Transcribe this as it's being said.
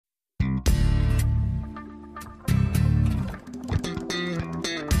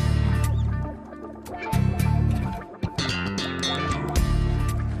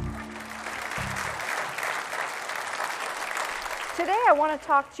I want to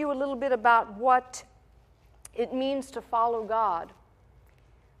talk to you a little bit about what it means to follow God.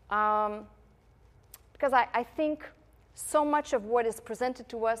 Because I think so much of what is presented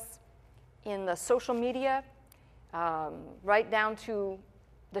to us in the social media, right down to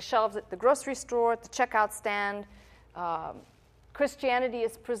the shelves at the grocery store, at the checkout stand, Christianity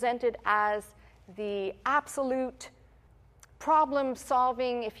is presented as the absolute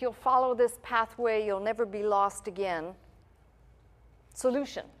problem-solving, if you'll follow this pathway, you'll never be lost again,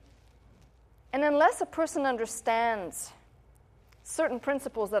 solution. And unless a person understands certain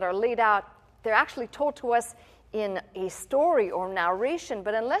principles that are laid out, they're actually told to us in a story or narration,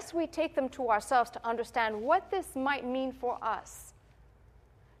 but unless we take them to ourselves to understand what this might mean for us,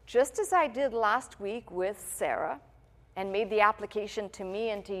 just as I did last week with Sarah and made the application to me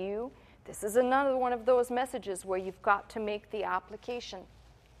and to you, this is another one of those messages where you've got to make the application.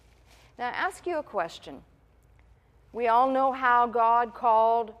 Now, I ask you a question. We all know how God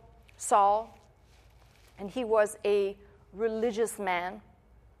called Saul, and he was a religious man.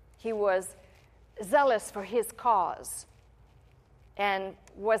 He was zealous for his cause and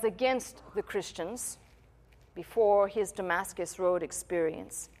was against the Christians before his Damascus Road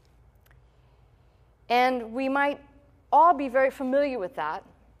experience. And we might all be very familiar with that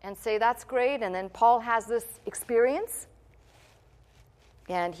and say, that's great. And then Paul has this experience,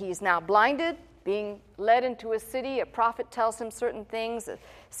 and he's now blinded, being led into a city. A prophet tells him certain things. The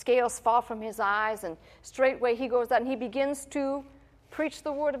scales fall from his eyes, and straightway he goes out and he begins to preach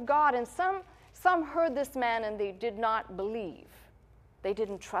the word of God. And some heard this man and they did not believe. They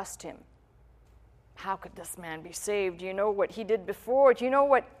didn't trust him. How could this man be saved? Do you know what he did before? Do you know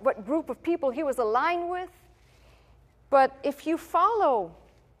what group of people he was aligned with? But if you follow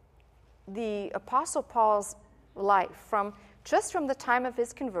the Apostle Paul's life from the time of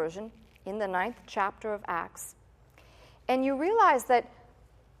his conversion in the 9th chapter of Acts, and you realize that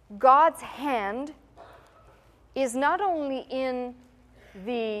God's hand is not only in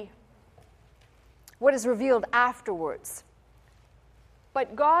what is revealed afterwards,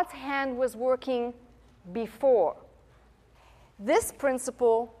 but God's hand was working before. This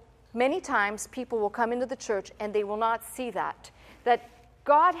principle, many times people will come into the church and they will not see that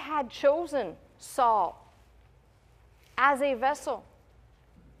God had chosen Saul as a vessel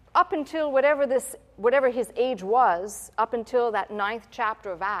up until whatever his age was, up until that 9th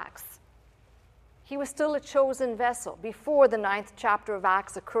chapter of Acts. He was still a chosen vessel before the 9th chapter of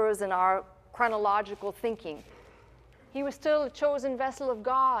Acts occurs in our chronological thinking. He was still a chosen vessel of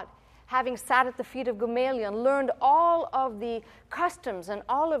God, having sat at the feet of Gamaliel, learned all of the customs and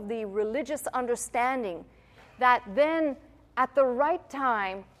all of the religious understanding that then at the right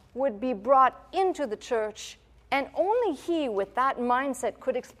time would be brought into the church, and only he with that mindset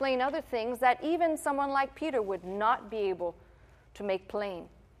could explain other things that even someone like Peter would not be able to make plain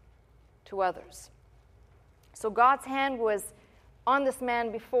to others. So God's hand was on this man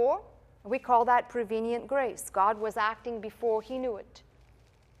before. We call that prevenient grace. God was acting before he knew it.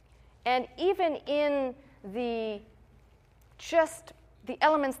 And even in the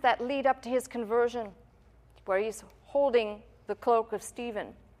elements that lead up to his conversion, where he's holding the cloak of Stephen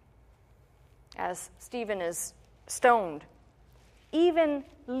as Stephen is stoned, even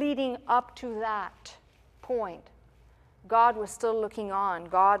leading up to that point, God was still looking on.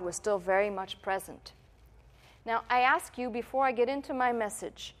 God was still very much present. Now, I ask you, before I get into my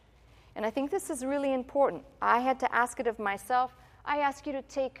message, and I think this is really important, I had to ask it of myself, I ask you to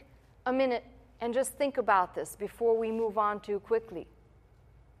take a minute and just think about this before we move on too quickly.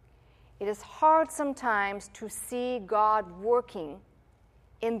 It is hard sometimes to see God working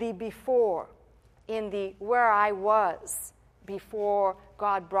in the before, in the where I was before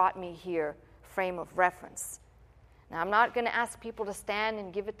God brought me here frame of reference. Now, I'm not going to ask people to stand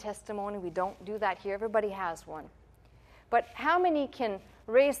and give a testimony. We don't do that here. Everybody has one. But how many can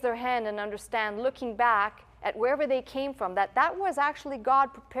raise their hand and understand, looking back at wherever they came from, that was actually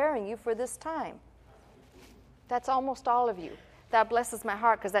God preparing you for this time? That's almost all of you. That blesses my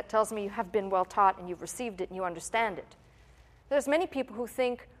heart, because that tells me you have been well taught and you've received it and you understand it. There's many people who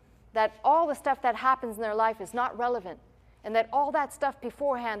think that all the stuff that happens in their life is not relevant, and that all that stuff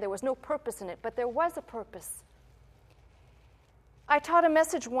beforehand, there was no purpose in it, but there was a purpose. I taught a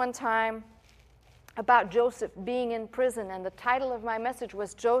message one time about Joseph being in prison, and the title of my message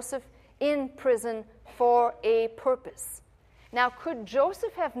was Joseph in Prison for a Purpose. Now, could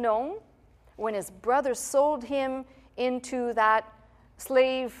Joseph have known when his brothers sold him into that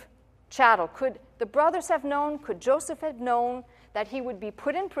slave chattel? Could the brothers have known, could Joseph have known that he would be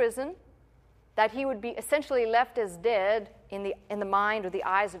put in prison, that he would be essentially left as dead in the mind or the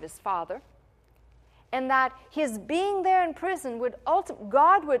eyes of his father, and that his being there in prison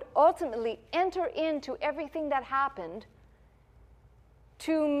God would ultimately enter into everything that happened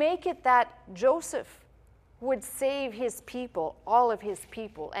to make it that Joseph would save his people, all of his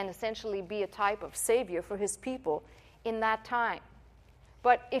people, and essentially be a type of savior for his people in that time.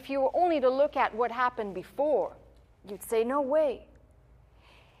 But if you were only to look at what happened before, you'd say, no way.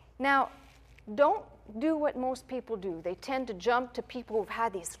 Now, don't do what most people do. They tend to jump to people who've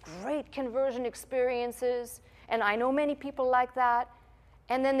had these great conversion experiences, and I know many people like that,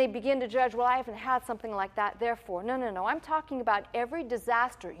 and then they begin to judge, well, I haven't had something like that, therefore. No. I'm talking about every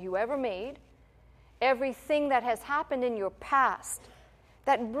disaster you ever made, everything that has happened in your past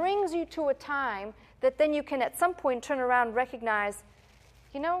that brings you to a time that then you can at some point turn around and recognize,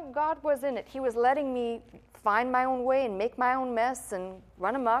 God was in it. He was letting me find my own way and make my own mess and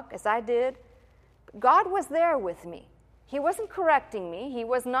run amok as I did. God was there with me. He wasn't correcting me. He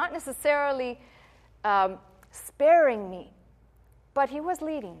was not necessarily sparing me, but he was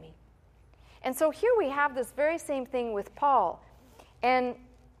leading me. And so here we have this very same thing with Paul. And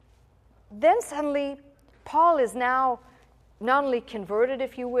then suddenly, Paul is now not only converted,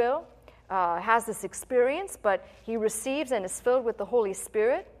 if you will, has this experience, but he receives and is filled with the Holy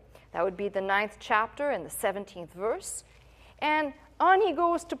Spirit. That would be the 9th chapter and the 17th verse. And on he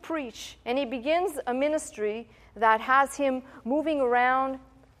goes to preach, and he begins a ministry that has him moving around.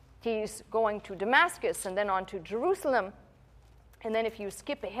 He's going to Damascus and then on to Jerusalem. And then if you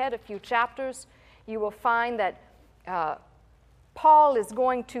skip ahead a few chapters, you will find that Paul is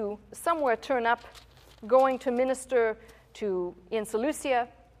going to somewhere turn up, going to minister in Seleucia,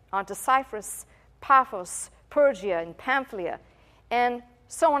 onto Cyprus, Paphos, Persia, and Pamphylia, and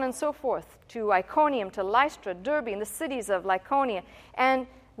so on and so forth, to Iconium, to Lystra, Derbe, and the cities of Lycaonia. And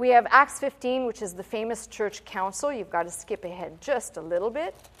we have Acts 15, which is the famous church council. You've got to skip ahead just a little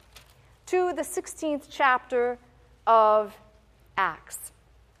bit, to the 16th chapter of Acts.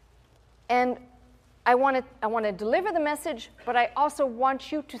 And I want to deliver the message, but I also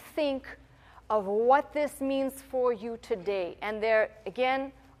want you to think of what this means for you today. And there,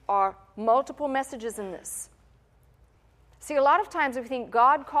 again, are multiple messages in this. See, a lot of times we think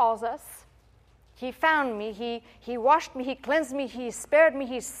God calls us. He found me. He washed me. He cleansed me. He spared me.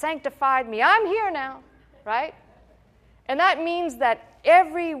 He sanctified me. I'm here now, right? And that means that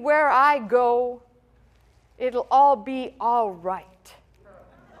everywhere I go, it'll all be all right,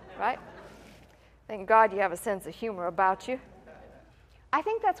 right? Thank God you have a sense of humor about you. I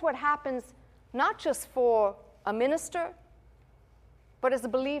think that's what happens not just for a minister, but as a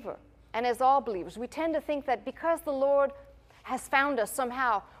believer and as all believers. We tend to think that because the Lord has found us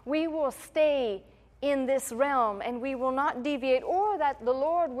somehow, we will stay in this realm and we will not deviate, or that the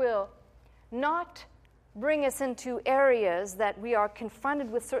Lord will not bring us into areas that we are confronted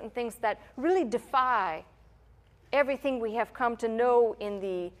with certain things that really defy everything we have come to know in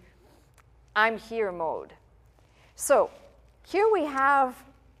the I'm here mode. So here we have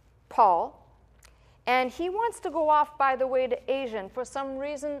Paul, and he wants to go off, by the way, to Asia. And for some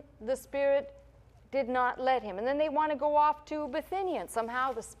reason, the Spirit did not let him. And then they want to go off to Bithynia, and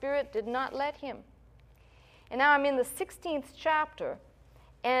somehow the Spirit did not let him. And now I'm in the 16th chapter,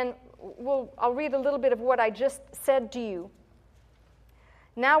 and I'll read a little bit of what I just said to you.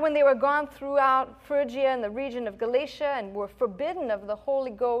 Now when they were gone throughout Phrygia and the region of Galatia and were forbidden of the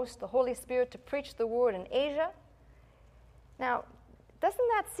Holy Ghost, the Holy Spirit, to preach the word in Asia. Now, doesn't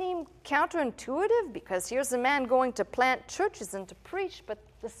that seem counterintuitive? Because here's a man going to plant churches and to preach, but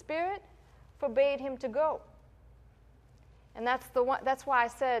the Spirit forbade him to go. And that's why I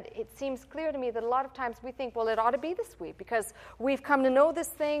said it seems clear to me that a lot of times we think, well, it ought to be this way because we've come to know this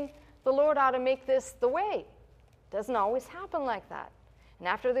thing. The Lord ought to make this the way. It doesn't always happen like that. And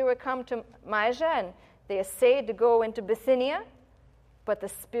after they were come to Mysia, and they essayed to go into Bithynia, but the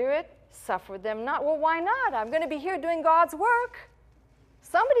Spirit suffered them not. Well, why not? I'm going to be here doing God's work.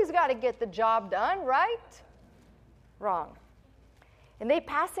 Somebody's got to get the job done, right? Wrong. And they,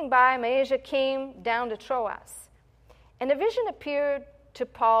 passing by Mysia, came down to Troas. And a vision appeared to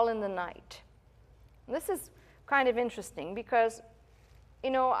Paul in the night. And this is kind of interesting because,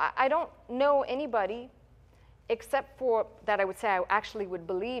 I don't know anybody except for, that I would say I actually would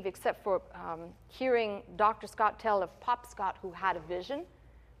believe, except for hearing Dr. Scott tell of Pop Scott, who had a vision.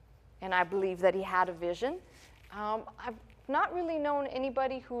 And I believe that he had a vision. I've not really known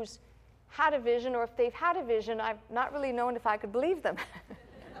anybody who's had a vision, or if they've had a vision, I've not really known if I could believe them.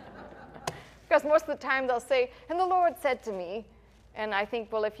 Because most of the time they'll say, and the Lord said to me, and I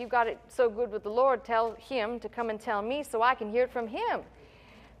think, well, if you got it so good with the Lord, tell him to come and tell me so I can hear it from him.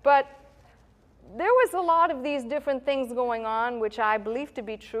 But there was a lot of these different things going on, which I believe to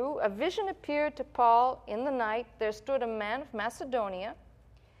be true. A vision appeared to Paul in the night. There stood a man of Macedonia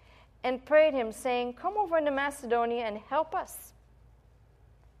and prayed him, saying, "Come over into Macedonia and help us."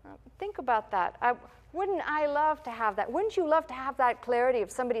 Think about that. Wouldn't I love to have that? Wouldn't you love to have that clarity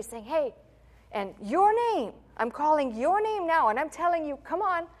of somebody saying, "Hey, and your name, I'm calling your name now, and I'm telling you, come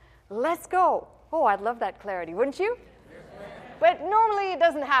on, let's go." Oh, I'd love that clarity, wouldn't you? But normally it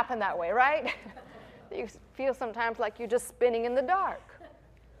doesn't happen that way, right? You feel sometimes like you're just spinning in the dark.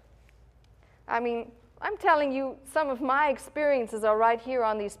 I mean, I'm telling you, some of my experiences are right here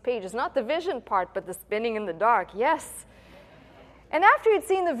on these pages. Not the vision part, but the spinning in the dark, yes. And after he'd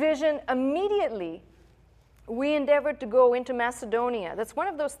seen the vision, immediately we endeavored to go into Macedonia. That's one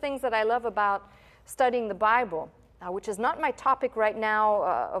of those things that I love about studying the Bible, which is not my topic right now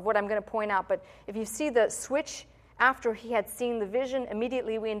of what I'm going to point out. But if you see the switch after he had seen the vision,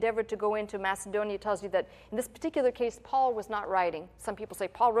 immediately we endeavored to go into Macedonia. It tells you that in this particular case, Paul was not writing. Some people say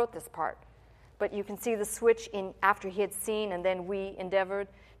Paul wrote this part. But you can see the switch in after he had seen, and then we endeavored.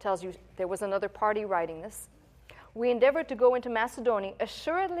 Tells you there was another party writing this. We endeavored to go into Macedonia,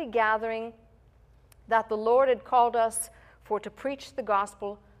 assuredly gathering that the Lord had called us for to preach the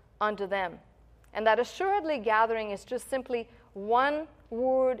gospel unto them. And that assuredly gathering is just simply one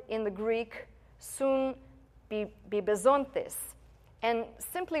word in the Greek, sun bibezontes. And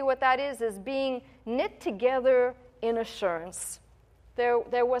simply what that is being knit together in assurance.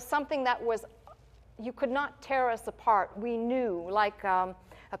 There was something that was, you could not tear us apart. We knew, like a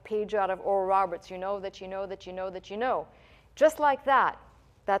page out of Oral Roberts, you know that you know that you know that you know. Just like that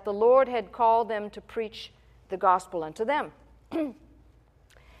the Lord had called them to preach the gospel unto them.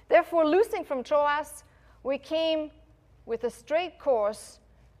 Therefore, loosing from Troas, we came with a straight course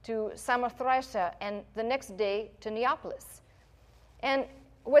to Samothracia, and the next day to Neapolis. And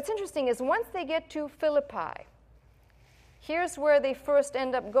what's interesting is once they get to Philippi, here's where they first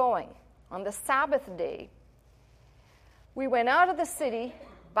end up going. On the Sabbath day, we went out of the city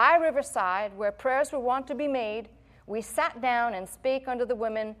by riverside, where prayers were wont to be made. We sat down and spake unto the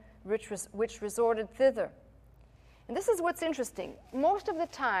women which resorted thither. And this is what's interesting. Most of the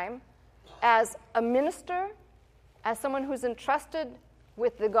time, as a minister, as someone who's entrusted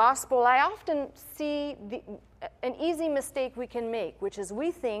with the gospel, I often see an easy mistake we can make, which is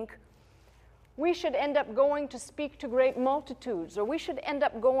we think we should end up going to speak to great multitudes, or we should end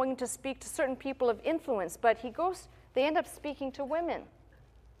up going to speak to certain people of influence, but they end up speaking to women.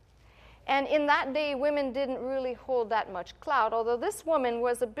 And in that day, women didn't really hold that much clout, although this woman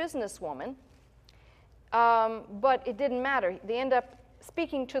was a businesswoman, but it didn't matter. They end up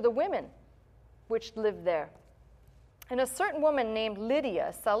speaking to the women which lived there. And a certain woman named Lydia,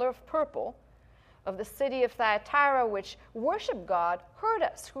 a seller of purple, of the city of Thyatira, which worshiped God, heard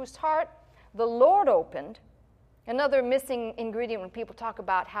us, whose heart the Lord opened. Another missing ingredient when people talk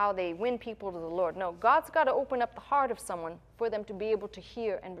about how they win people to the Lord. No, God's got to open up the heart of someone for them to be able to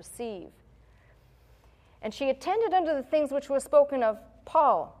hear and receive. And she attended unto the things which were spoken of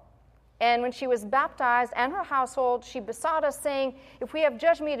Paul. And when she was baptized and her household, she besought us, saying, if you have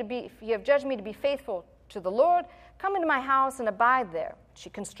judged me to be faithful to the Lord, come into my house and abide there. She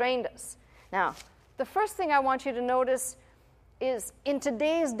constrained us. Now, the first thing I want you to notice is in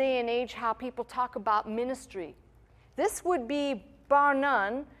today's day and age how people talk about ministry. This would be, bar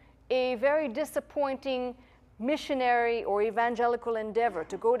none, a very disappointing missionary or evangelical endeavor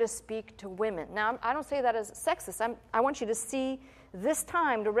to go to speak to women. Now, I don't say that as sexist. I want you to see this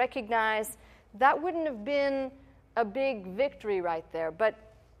time to recognize that wouldn't have been a big victory right there. But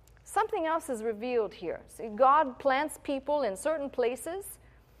something else is revealed here. See, God plants people in certain places,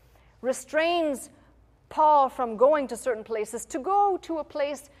 restrains Paul from going to certain places, to go to a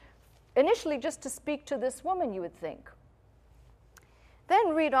place initially just to speak to this woman, you would think.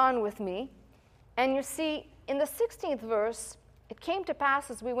 Then read on with me, and you see in the 16th verse, it came to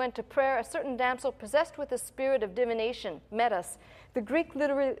pass as we went to prayer, a certain damsel possessed with the spirit of divination met us. The Greek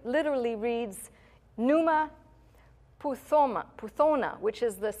literally reads pneuma puthona, which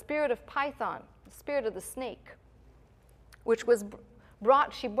is the spirit of Python, the spirit of the snake, which was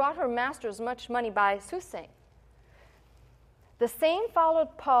she brought her masters much money by soothsaying. The same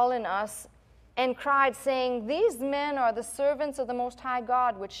followed Paul and us and cried, saying, these men are the servants of the Most High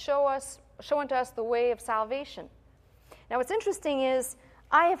God, which show unto us the way of salvation. Now what's interesting is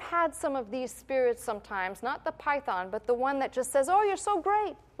I have had some of these spirits sometimes, not the python, but the one that just says, oh, you're so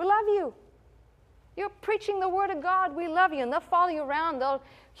great, we love you. You're preaching the word of God, we love you. And they'll follow you around, they'll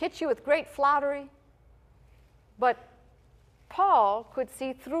hit you with great flattery. But Paul could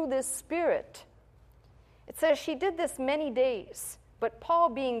see through this spirit. It says she did this many days, but Paul,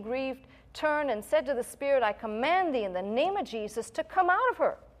 being grieved, turned and said to the spirit, I command thee in the name of Jesus to come out of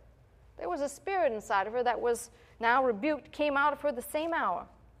her. There was a spirit inside of her that was now rebuked, came out of her the same hour.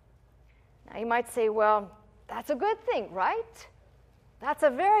 Now you might say, well, that's a good thing, right? That's a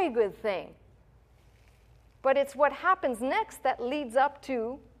very good thing. But it's what happens next that leads up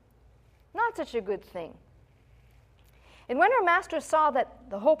to not such a good thing. And when her masters saw that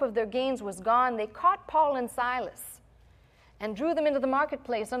the hope of their gains was gone, they caught Paul and Silas and drew them into the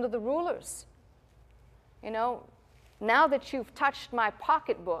marketplace under the rulers. You know, now that you've touched my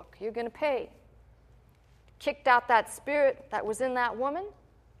pocketbook, you're going to pay. Kicked out that spirit that was in that woman.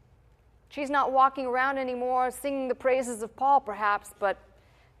 She's not walking around anymore singing the praises of Paul, perhaps, but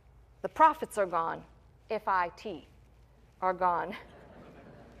the prophets are gone. F-I-T, are gone.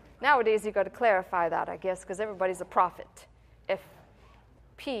 Nowadays, you've got to clarify that, I guess, because everybody's a prophet. F-P-H-E-T.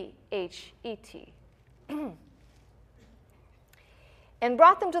 And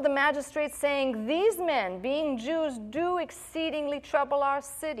brought them to the magistrates, saying, these men, being Jews, do exceedingly trouble our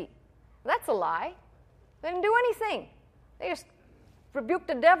city. That's a lie. They didn't do anything. They just rebuked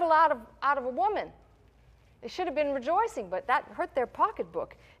the devil out of a woman. They should have been rejoicing, but that hurt their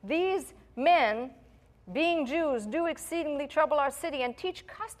pocketbook. These men, being Jews, do exceedingly trouble our city, and teach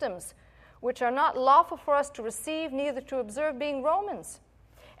customs which are not lawful for us to receive, neither to observe, being Romans.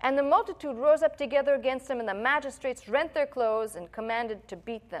 And the multitude rose up together against them, and the magistrates rent their clothes and commanded to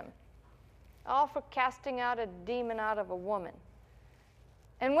beat them. All for casting out a demon out of a woman.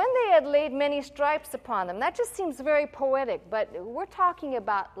 And when they had laid many stripes upon them, that just seems very poetic, but we're talking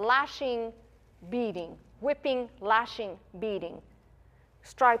about lashing, beating, whipping, lashing, beating.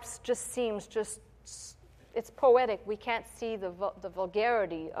 Stripes just seems it's poetic. We can't see the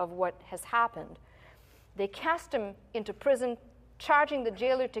vulgarity of what has happened. They cast him into prison, charging the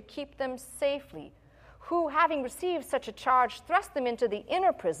jailer to keep them safely, who, having received such a charge, thrust them into the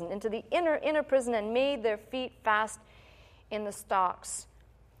inner prison, into the inner prison, and made their feet fast in the stocks.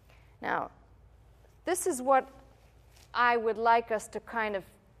 Now, this is what I would like us to kind of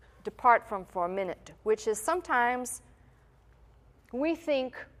depart from for a minute, which is sometimes we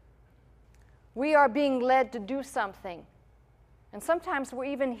think we are being led to do something. And sometimes we're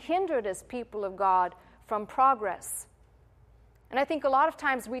even hindered as people of God from progress. And I think a lot of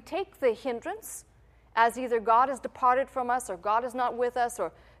times we take the hindrance as either God has departed from us, or God is not with us,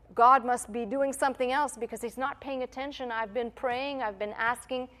 or God must be doing something else because he's not paying attention. I've been praying, I've been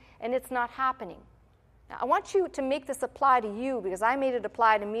asking, and it's not happening. Now, I want you to make this apply to you because I made it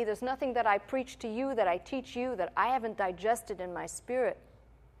apply to me. There's nothing that I preach to you, that I teach you, that I haven't digested in my spirit.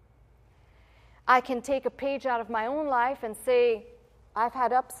 I can take a page out of my own life and say, I've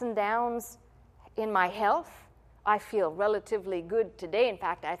had ups and downs in my health. I feel relatively good today. In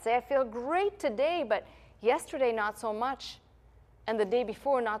fact, I'd say I feel great today, but yesterday not so much, and the day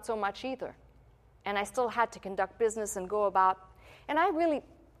before not so much either. And I still had to conduct business and go about. And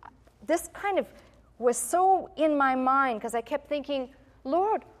this kind of was so in my mind because I kept thinking,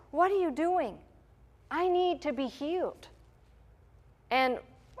 Lord, what are you doing? I need to be healed. And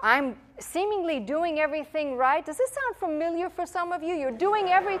I'm seemingly doing everything right. Does this sound familiar for some of you? You're doing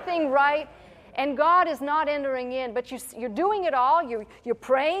everything right, and God is not entering in, but you're doing it all. You're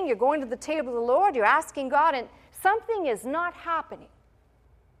praying, you're going to the table of the Lord, you're asking God, and something is not happening.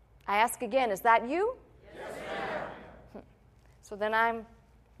 I ask again, is that you? Yes, ma'am. So then I'm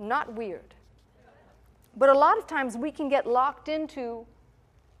not weird. But a lot of times we can get locked into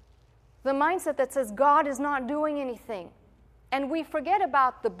the mindset that says God is not doing anything. And we forget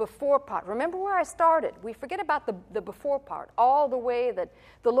about the before part. Remember where I started. We forget about the before part, all the way that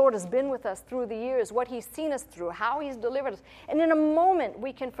the Lord has been with us through the years, what he's seen us through, how he's delivered us. And in a moment,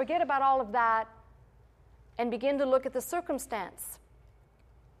 we can forget about all of that and begin to look at the circumstance.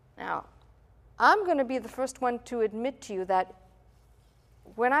 Now, I'm going to be the first one to admit to you that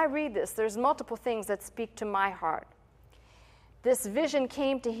when I read this, there's multiple things that speak to my heart. This vision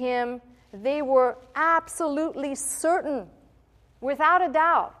came to him. They were absolutely certain, without a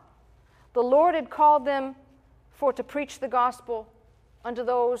doubt, the Lord had called them to preach the gospel unto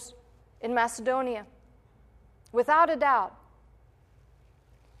those in Macedonia. Without a doubt.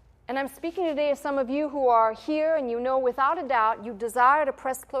 And I'm speaking today to some of you who are here and you know without a doubt you desire to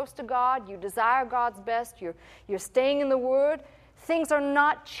press close to God, you desire God's best, you're staying in the Word. Things are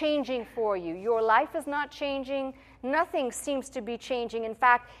not changing for you. Your life is not changing. Nothing seems to be changing. In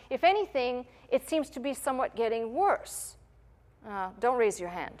fact, if anything, it seems to be somewhat getting worse. Don't raise your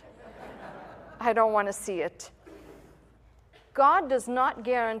hand. I don't want to see it. God does not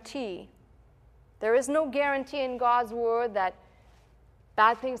guarantee. There is no guarantee in God's Word that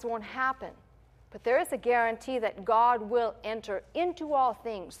bad things won't happen. But there is a guarantee that God will enter into all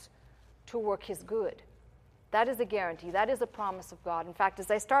things to work his good. That is a guarantee. That is a promise of God. In fact,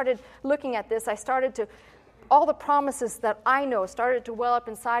 as I started looking at this, all the promises that I know started to well up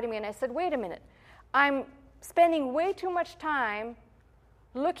inside of me, and I said, wait a minute. I'm spending way too much time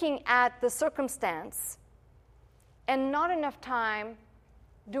looking at the circumstance and not enough time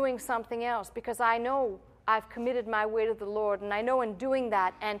doing something else, because I know I've committed my way to the Lord, and I know in doing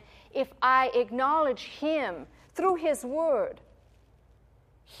that, and if I acknowledge him through his word,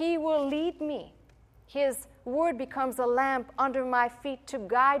 he will lead me. His word becomes a lamp under my feet to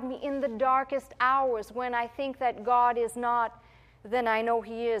guide me in the darkest hours. When I think that God is not, then I know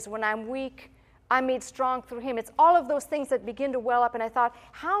he is. When I'm weak, I'm made strong through him. It's all of those things that begin to well up, and I thought,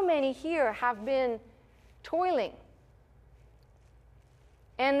 how many here have been toiling?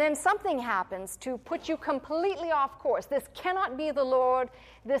 And then something happens to put you completely off course. This cannot be the Lord.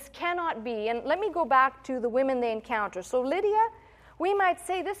 This cannot be. And let me go back to the women they encounter. So Lydia, we might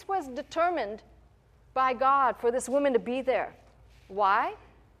say this was determined by God for this woman to be there. Why?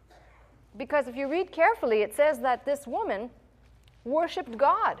 Because if you read carefully, it says that this woman worshiped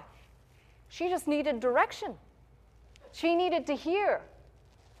God. She just needed direction. She needed to hear.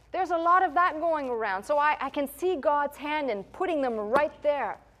 There's a lot of that going around. So I can see God's hand in putting them right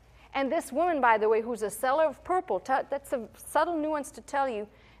there. And this woman, by the way, who's a seller of purple, that's a subtle nuance to tell you,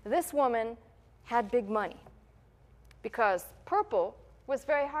 this woman had big money. Because purple was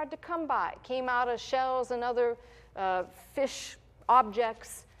very hard to come by. It came out of shells and other fish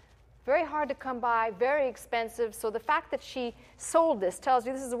objects. Very hard to come by, very expensive. So the fact that she sold this tells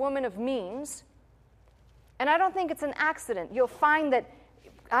you this is a woman of means. And I don't think it's an accident. You'll find that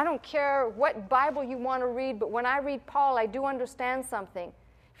I don't care what Bible you want to read, but when I read Paul, I do understand something.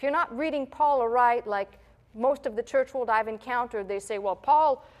 If you're not reading Paul aright, like most of the church world I've encountered, they say, well,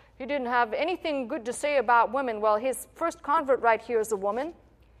 Paul, he didn't have anything good to say about women. Well, his first convert right here is a woman.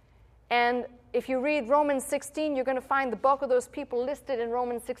 And if you read Romans 16, you're going to find the bulk of those people listed in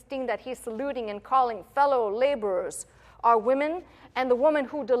Romans 16 that he's saluting and calling fellow laborers are women. And the woman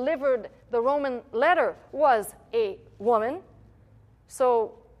who delivered the Roman letter was a woman.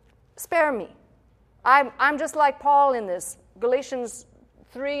 So spare me. I'm just like Paul in this. Galatians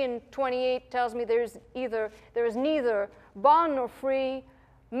 3:28 tells me there is neither bond nor free,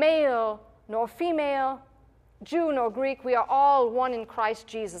 male nor female, Jew nor Greek. We are all one in Christ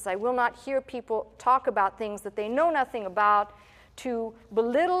Jesus. I will not hear people talk about things that they know nothing about to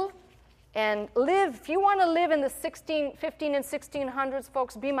belittle and live. If you want to live in the 15 and 1600s,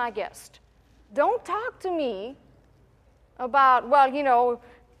 folks, be my guest. Don't talk to me about, well, you know,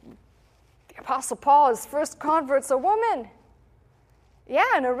 the Apostle Paul, his first convert's a woman. Yeah,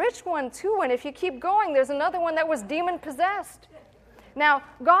 and a rich one too. And if you keep going, there's another one that was demon-possessed. Now,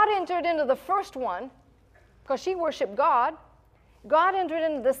 God entered into the first one because she worshiped God. God entered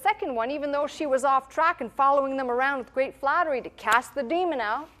into the second one, even though she was off track and following them around with great flattery to cast the demon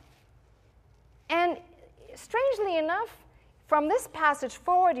out. And strangely enough, from this passage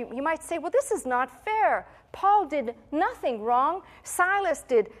forward, you might say, well, this is not fair. Paul did nothing wrong. Silas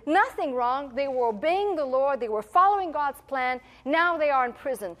did nothing wrong. They were obeying the Lord. They were following God's plan. Now they are in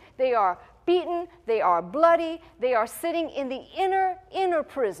prison. They are beaten. They are bloody. They are sitting in the inner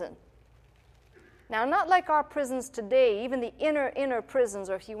prison. Now, not like our prisons today, even the inner prisons,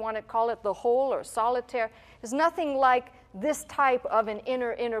 or if you want to call it the hole or solitaire, there's nothing like this type of an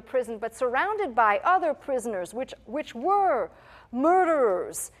inner prison, but surrounded by other prisoners, which were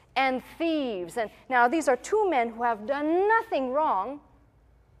murderers and thieves. And now these are two men who have done nothing wrong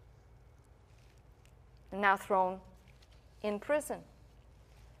and now thrown in prison.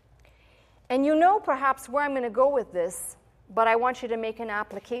 And you know perhaps where I'm going to go with this, but I want you to make an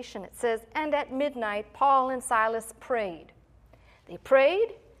application. It says, and at midnight, Paul and Silas prayed. They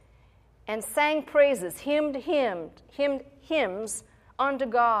prayed and sang praises, hymned hymns unto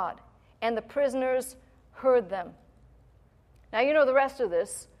God, and the prisoners heard them. Now you know the rest of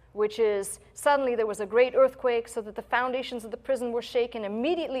this, which is suddenly there was a great earthquake so that the foundations of the prison were shaken.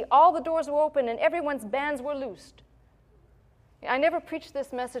 Immediately all the doors were open and everyone's bands were loosed. I never preached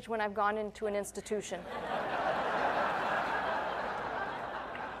this message when I've gone into an institution.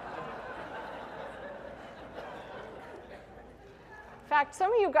 In fact,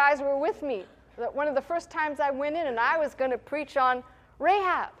 some of you guys were with me one of the first times I went in, and I was going to preach on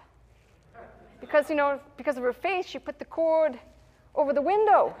Rahab. Because, because of her faith, she put the cord over the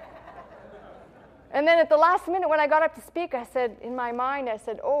window. And then at the last minute when I got up to speak, I said, in my mind,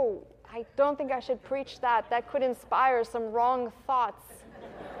 oh, I don't think I should preach that. That could inspire some wrong thoughts.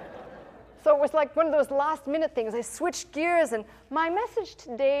 So it was like one of those last minute things. I switched gears, and my message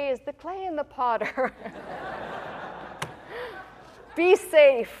today is the clay and the potter. Be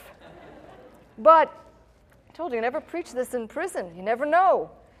safe. But I told you, never preach this in prison. You never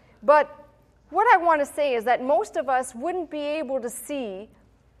know. But what I want to say is that most of us wouldn't be able to see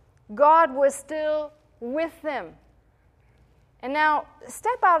God was still with them. And now,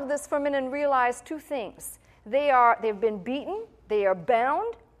 step out of this for a minute and realize two things. They've been beaten, they are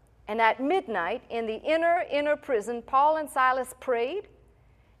bound, and at midnight in the inner prison, Paul and Silas prayed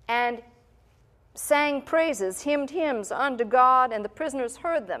and sang praises, hymned hymns unto God, and the prisoners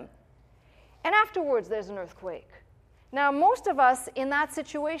heard them. And afterwards, there's an earthquake. Now, most of us in that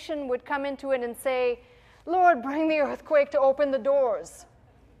situation would come into it and say, Lord, bring the earthquake to open the doors.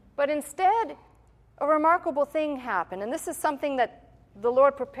 But instead, a remarkable thing happened. And this is something that the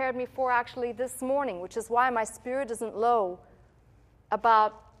Lord prepared me for actually this morning, which is why my spirit isn't low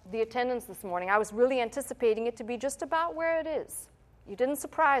about the attendance this morning. I was really anticipating it to be just about where it is. You didn't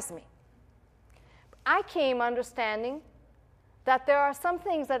surprise me. I came understanding that there are some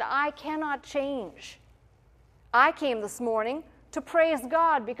things that I cannot change. I came this morning to praise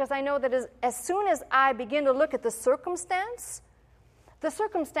God because I know that as soon as I begin to look at the circumstance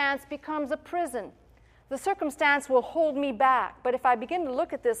becomes a prison. The circumstance will hold me back. But if I begin to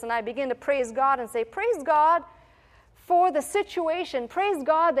look at this and I begin to praise God and say, praise God for the situation. Praise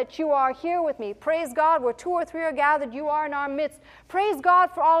God that you are here with me. Praise God where 2 or 3 are gathered, you are in our midst. Praise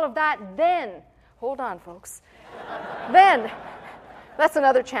God for all of that. Then, hold on, folks. Then, that's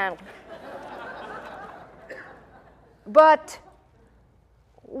another channel. But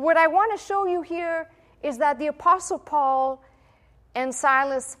what I want to show you here is that the Apostle Paul and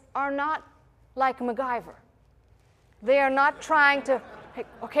Silas are not like MacGyver. They are not trying to, hey,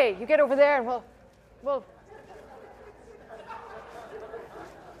 okay, you get over there and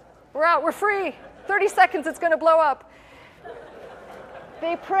we're out, we're free. 30 seconds, it's going to blow up.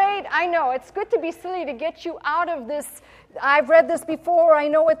 They prayed. I know, it's good to be silly to get you out of this. I've read this before, I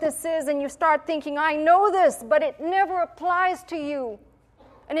know what this is, and you start thinking, I know this, but it never applies to you,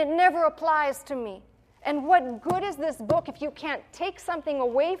 and it never applies to me. And what good is this book if you can't take something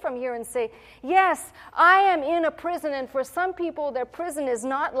away from here and say, yes, I am in a prison, and for some people, their prison is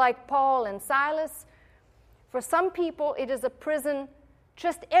not like Paul and Silas. For some people, it is a prison.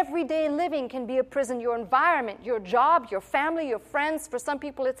 Just everyday living can be a prison. Your environment, your job, your family, your friends. For some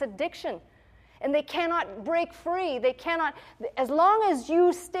people, it's addiction. And they cannot break free. They cannot, as long as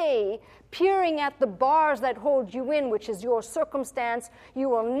you stay peering at the bars that hold you in, which is your circumstance, you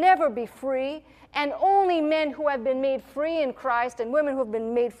will never be free. And only men who have been made free in Christ and women who have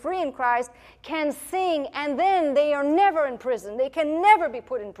been made free in Christ can sing, and then they are never in prison. They can never be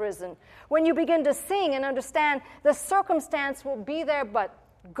put in prison. When you begin to sing and understand the circumstance will be there, but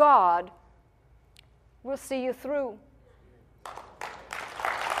God will see you through.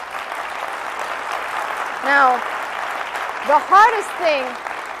 Now, the hardest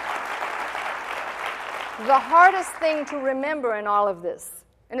thing to remember in all of this,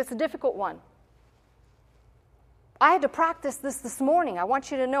 and it's a difficult one. I had to practice this morning. I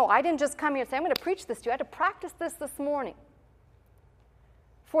want you to know. I didn't just come here and say, I'm going to preach this to you. I had to practice this morning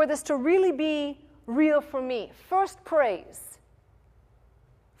for this to really be real for me. First praise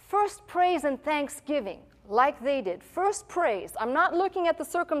and thanksgiving, like they did. First praise. I'm not looking at the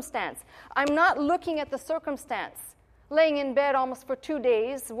circumstance. Laying in bed almost for 2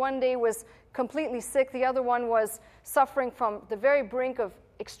 days. One day was completely sick. The other one was suffering from the very brink of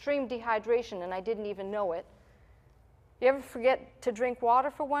extreme dehydration, and I didn't even know it. You ever forget to drink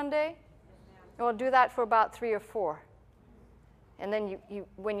water for one day? Well, do that for about 3 or 4. And then you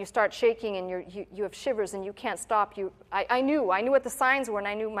when you start shaking and you have shivers and you can't stop, I knew what the signs were, and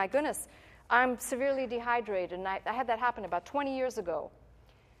I knew, my goodness, I'm severely dehydrated. And I had that happen about 20 years ago.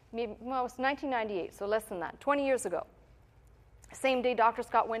 Well, it was 1998, so less than that, 20 years ago. Same day Dr.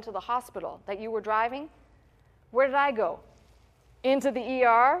 Scott went to the hospital that you were driving. Where did I go? Into the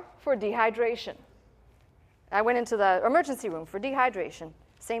ER for dehydration. I went into the emergency room for dehydration.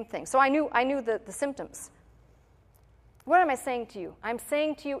 Same thing. So I knew the symptoms. What am I saying to you? I'm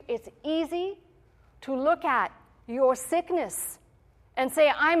saying to you, it's easy to look at your sickness and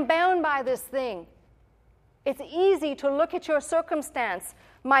say, I'm bound by this thing. It's easy to look at your circumstance.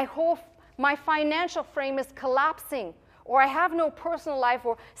 My financial frame is collapsing, or I have no personal life,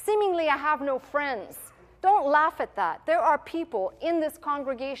 or seemingly I have no friends. Don't laugh at that. There are people in this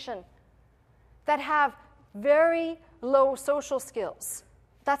congregation that have very low social skills.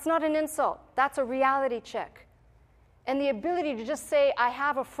 That's not an insult. That's a reality check. And the ability to just say, I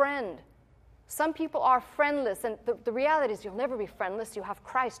have a friend. Some people are friendless, and the reality is you'll never be friendless. You have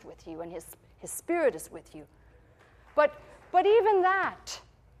Christ with you, and His Spirit is with you. But even that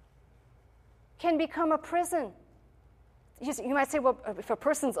can become a prison. You might say, well, if a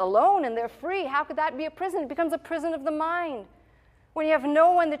person's alone and they're free, how could that be a prison? It becomes a prison of the mind. When you have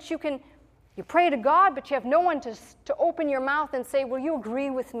no one that you pray to God, but you have no one to open your mouth and say, will you agree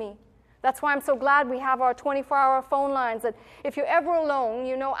with me? That's why I'm so glad we have our 24-hour phone lines, that if you're ever alone,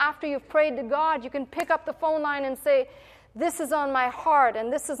 after you've prayed to God, you can pick up the phone line and say, this is on my heart,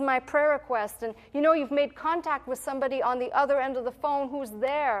 and this is my prayer request. And you've made contact with somebody on the other end of the phone who's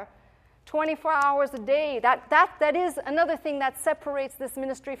there 24 hours a day. That is another thing that separates this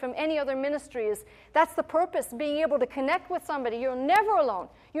ministry from any other ministry. That's the purpose, being able to connect with somebody. You're never alone.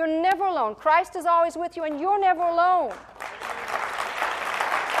 You're never alone. Christ is always with you, and you're never alone.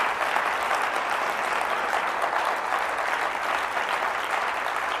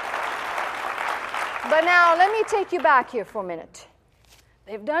 But now, let me take you back here for a minute.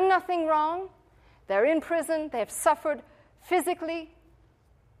 They've done nothing wrong. They're in prison. They've suffered physically.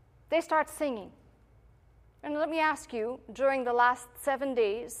 They start singing. And let me ask you, during the last 7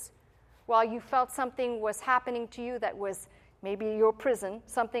 days, while you felt something was happening to you that was maybe your prison,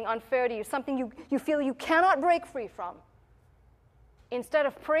 something unfair to you, something you feel you cannot break free from, instead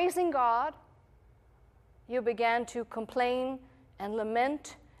of praising God, you began to complain and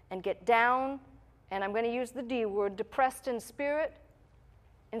lament and get down, and I'm going to use the D word, depressed in spirit.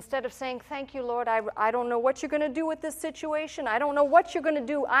 Instead of saying, thank you, Lord, I don't know what you're going to do with this situation. I don't know what you're going to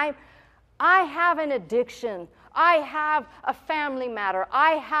do. I have an addiction. I have a family matter.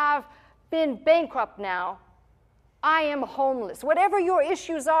 I have been bankrupt now. I am homeless. Whatever your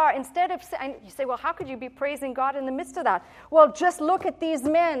issues are, instead of saying, you say, well, how could you be praising God in the midst of that? Well, just look at these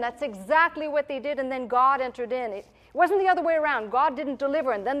men. That's exactly what they did, and then God entered in. It wasn't the other way around. God didn't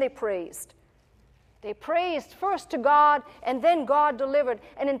deliver, and then they praised. They praised first to God, and then God delivered.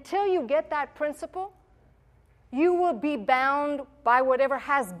 And until you get that principle, you will be bound by whatever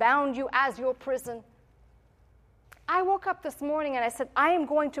has bound you as your prison. I woke up this morning and I said, I am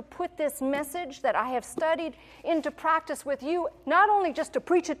going to put this message that I have studied into practice with you, not only just to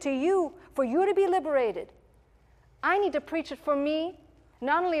preach it to you, for you to be liberated. I need to preach it for me,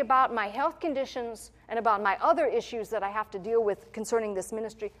 not only about my health conditions and about my other issues that I have to deal with concerning this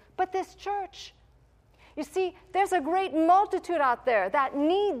ministry, but this church. You see, there's a great multitude out there that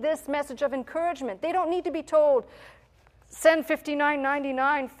need this message of encouragement. They don't need to be told, send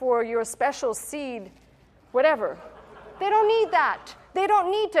 $59.99 for your special seed, whatever. They don't need that. They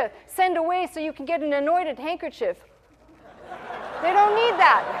don't need to send away so you can get an anointed handkerchief. They don't need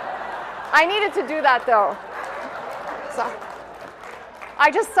that. I needed to do that, though. So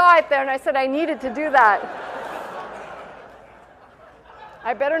I just saw it there, and I said I needed to do that.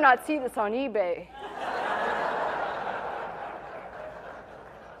 I better not see this on eBay.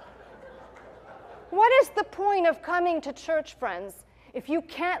 What is the point of coming to church, friends, if you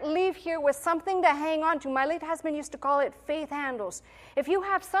can't leave here with something to hang on to? My late husband used to call it faith handles. If you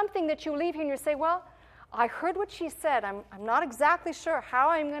have something that you leave here and you say, well, I heard what she said. I'm not exactly sure how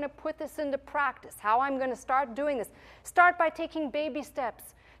I'm going to put this into practice, how I'm going to start doing this. Start by taking baby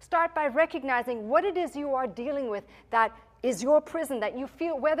steps. Start by recognizing what it is you are dealing with that is your prison, that you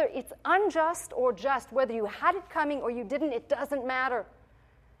feel, whether it's unjust or just, whether you had it coming or you didn't, it doesn't matter.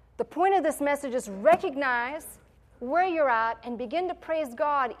 The point of this message is recognize where you're at and begin to praise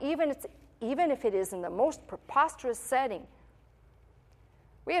God, even if it is in the most preposterous setting.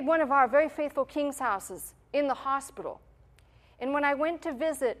 We had one of our very faithful King's houses in the hospital. And when I went to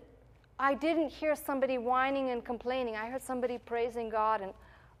visit, I didn't hear somebody whining and complaining. I heard somebody praising God. And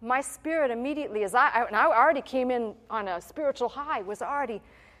my spirit immediately, I already came in on a spiritual high,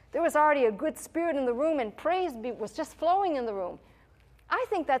 there was already a good spirit in the room, and praise was just flowing in the room. I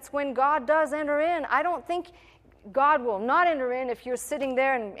think that's when God does enter in. I don't think God will not enter in if you're sitting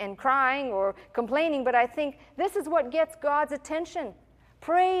there and crying or complaining, but I think this is what gets God's attention.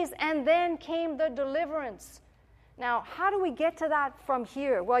 Praise, and then came the deliverance. Now, how do we get to that from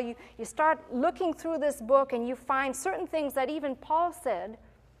here? Well, you start looking through this book and you find certain things that even Paul said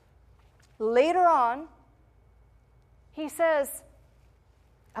later on. He says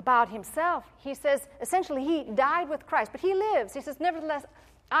about himself, he says, essentially, he died with Christ, but he lives. He says, nevertheless,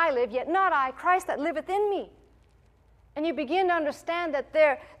 I live, yet not I, Christ that liveth in me. And you begin to understand that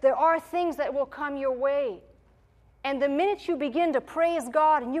there are things that will come your way. And the minute you begin to praise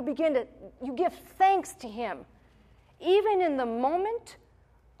God and you give thanks to Him, even in the moment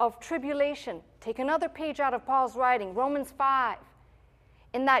of tribulation, take another page out of Paul's writing, Romans 5,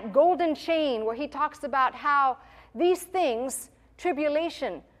 in that golden chain where he talks about how these things,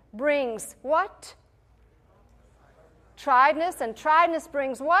 tribulation brings what? Triedness, and triedness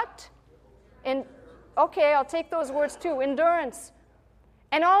brings what? Okay, I'll take those words too. Endurance.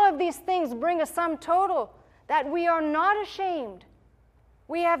 And all of these things bring a sum total that we are not ashamed.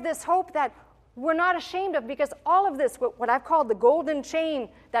 We have this hope that we're not ashamed of, because all of this, what I've called the golden chain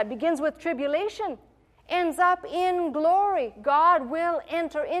that begins with tribulation, ends up in glory. God will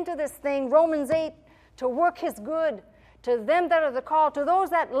enter into this thing, Romans 8, to work his good to them that are the called, to those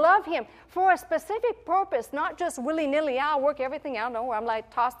that love him for a specific purpose, not just willy-nilly, I'll work everything out. No, I'm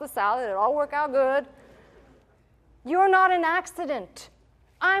like, toss the salad, it'll all work out good. You're not an accident.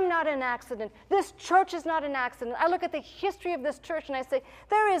 I'm not an accident. This church is not an accident. I look at the history of this church and I say,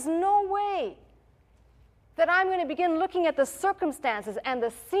 there is no way that I'm going to begin looking at the circumstances and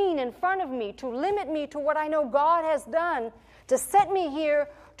the scene in front of me to limit me to what I know God has done to set me here,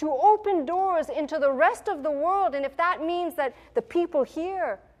 to open doors into the rest of the world. And if that means that the people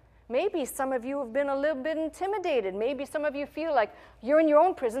here, maybe some of you have been a little bit intimidated. Maybe some of you feel like you're in your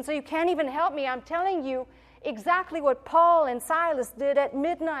own prison, so you can't even help me. I'm telling you exactly what Paul and Silas did at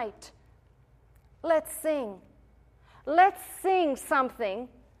midnight. Let's sing. Let's sing something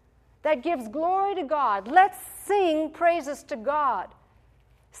that gives glory to God. Let's sing praises to God.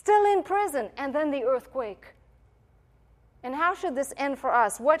 Still in prison, and then the earthquake. And how should this end for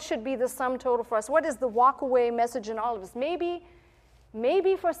us? What should be the sum total for us? What is the walk-away message in all of this?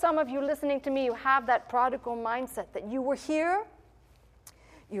 Maybe for some of you listening to me, you have that prodigal mindset that you were here,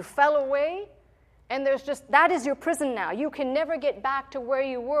 you fell away, and that is your prison now. You can never get back to where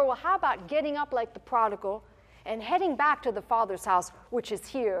you were. Well, how about getting up like the prodigal and heading back to the Father's house, which is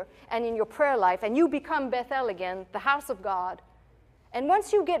here, and in your prayer life, and you become Bethel again, the house of God. And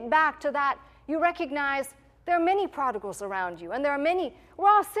once you get back to that, you recognize there are many prodigals around you, and we're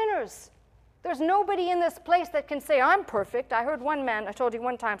all sinners. There's nobody in this place that can say, I'm perfect. I heard one man, I told you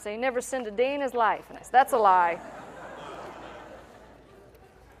one time, say he never sinned a day in his life. And I said, that's a lie.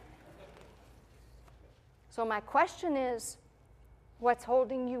 So my question is, what's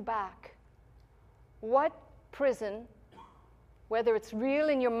holding you back? What prison, whether it's real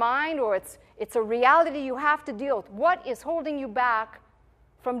in your mind or it's a reality you have to deal with, what is holding you back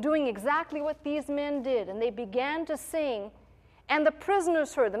from doing exactly what these men did? And they began to sing, and the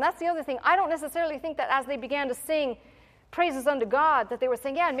prisoners heard them. That's the other thing. I don't necessarily think that as they began to sing praises unto God, that they were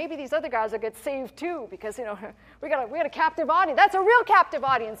saying, yeah, and maybe these other guys will get saved too, because, we got a captive audience. That's a real captive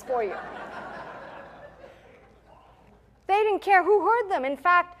audience for you. They didn't care who heard them. In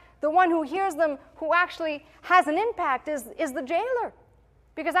fact, the one who hears them, who actually has an impact, is the jailer.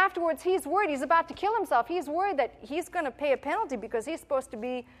 Because afterwards, he's worried. He's about to kill himself. He's worried that he's going to pay a penalty because he's supposed to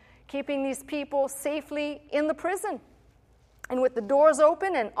be keeping these people safely in the prison. And with the doors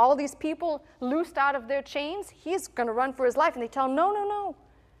open and all these people loosed out of their chains, he's going to run for his life. And they tell him, no, no, no.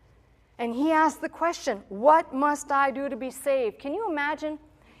 And he asks the question, what must I do to be saved? Can you imagine?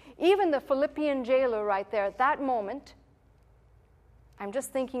 Even the Philippian jailer right there at that moment, I'm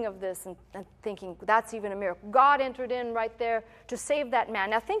just thinking of this and thinking, that's even a miracle. God entered in right there to save that man.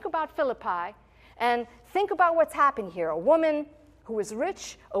 Now think about Philippi and think about what's happened here. A woman who is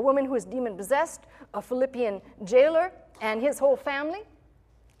rich, a woman who is demon-possessed, a Philippian jailer and his whole family.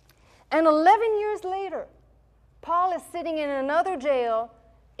 And 11 years later, Paul is sitting in another jail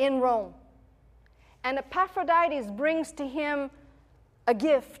in Rome. And Epaphroditus brings to him a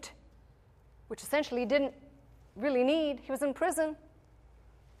gift, which essentially he didn't really need. He was in prison.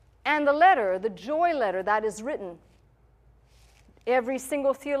 And the letter, the joy letter that is written, every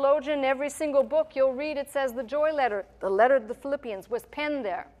single theologian, every single book you'll read, it says the joy letter, the letter to the Philippians, was penned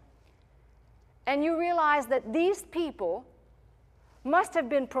there. And you realize that these people must have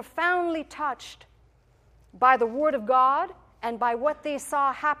been profoundly touched by the Word of God and by what they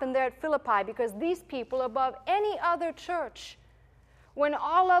saw happen there at Philippi, because these people, above any other church, when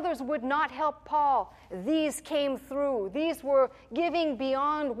all others would not help Paul, these came through. These were giving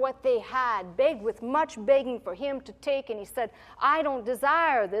beyond what they had, begged with much begging for him to take. And he said, I don't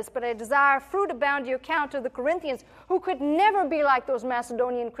desire this, but I desire fruit abound to your account to the Corinthians, who could never be like those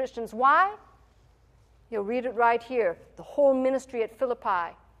Macedonian Christians. Why? You'll read it right here. The whole ministry at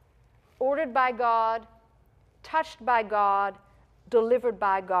Philippi, ordered by God, touched by God, delivered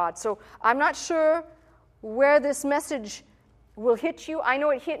by God. So I'm not sure where this message will hit you. I know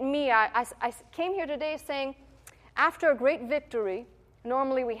it hit me. I came here today saying, after a great victory,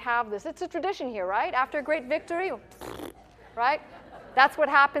 normally we have this. It's a tradition here, right? After a great victory, right? That's what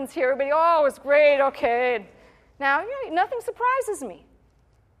happens here. Everybody, oh, it's great, okay. Now, nothing surprises me.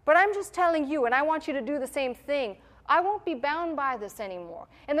 But I'm just telling you, and I want you to do the same thing. I won't be bound by this anymore.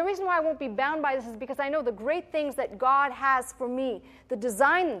 And the reason why I won't be bound by this is because I know the great things that God has for me, the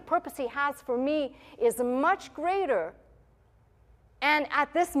design and purpose he has for me is much greater And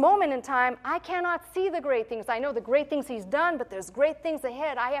at this moment in time, I cannot see the great things. I know the great things he's done, but there's great things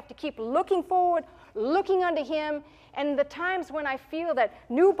ahead. I have to keep looking forward, looking unto him. And the times when I feel that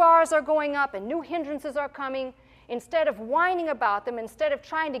new bars are going up and new hindrances are coming, instead of whining about them, instead of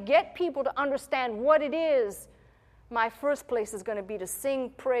trying to get people to understand what it is, my first place is going to be to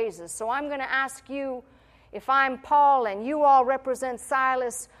sing praises. So I'm going to ask you, if I'm Paul and you all represent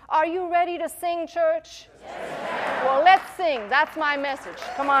Silas, are you ready to sing, church? Yes. Well, let's sing. That's my message.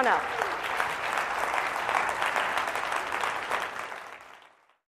 Come on up.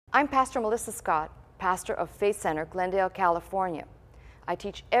 I'm Pastor Melissa Scott, pastor of Faith Center, Glendale, California. I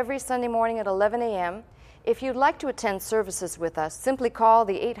teach every Sunday morning at 11 a.m. If you'd like to attend services with us, simply call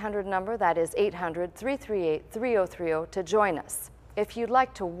the 800 number, that is 800-338-3030, to join us. If you'd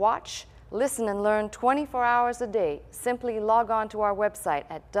like to watch, listen, and learn 24 hours a day, simply log on to our website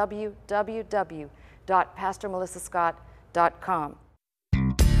at www.pastormelissascott.com.